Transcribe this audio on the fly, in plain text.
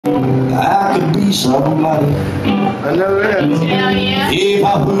be somebody. I know that. Hell yeah. If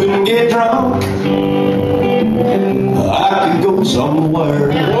I wouldn't get drunk, I could go somewhere.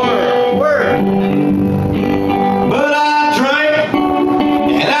 Word. But I drank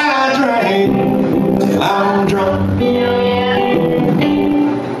and I drank till I'm drunk. Hell yeah.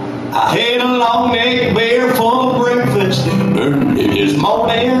 I had a long neck beer for breakfast early this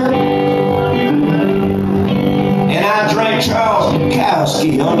morning. And I drank Charles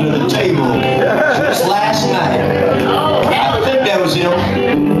Bukowski under the table just last night. I think that was him.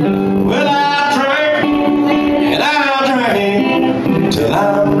 Well, I drank and I drank till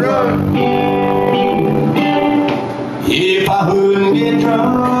I'm drunk. If I wouldn't get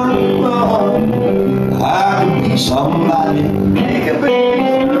drunk, I could be somebody.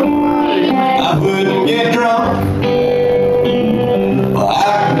 I wouldn't get drunk,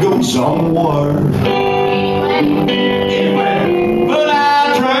 I could go somewhere. But I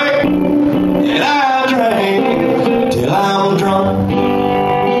drank and I drank till I'm drunk.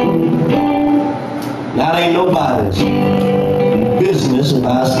 Now it ain't nobody's business if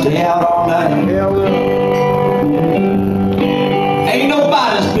I stay out all night. Ain't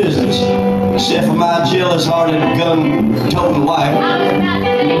nobody's business except for my jealous-hearted gun-toting wife.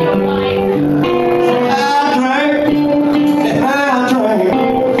 I drank and I drank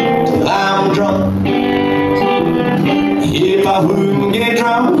till I'm drunk. If I wouldn't get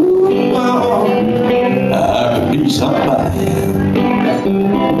drunk, I could be somebody.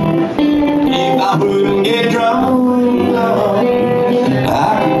 If I wouldn't get drunk, I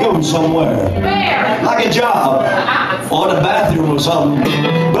could go somewhere, like a job or the bathroom or something.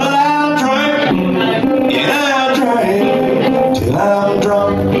 But I drank and I drank till I'm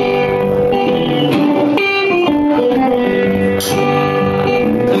drunk.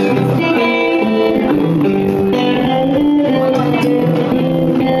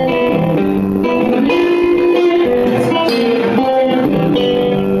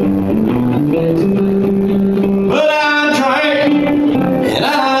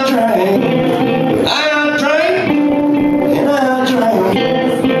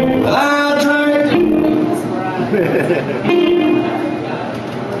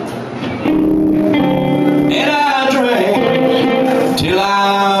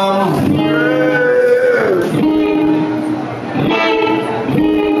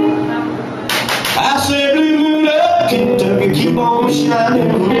 Keep on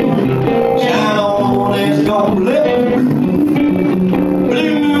shining, shine on as God let me blue.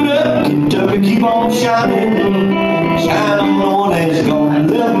 Blue up, Kentucky, keep on shining, shine on as God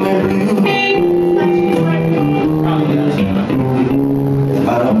let me blue.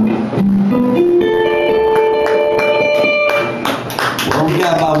 Well, we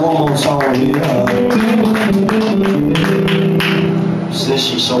got about one more song here. Since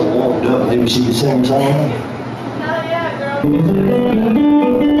she's so warmed up, maybe she can sing a song. Hell yeah, girl.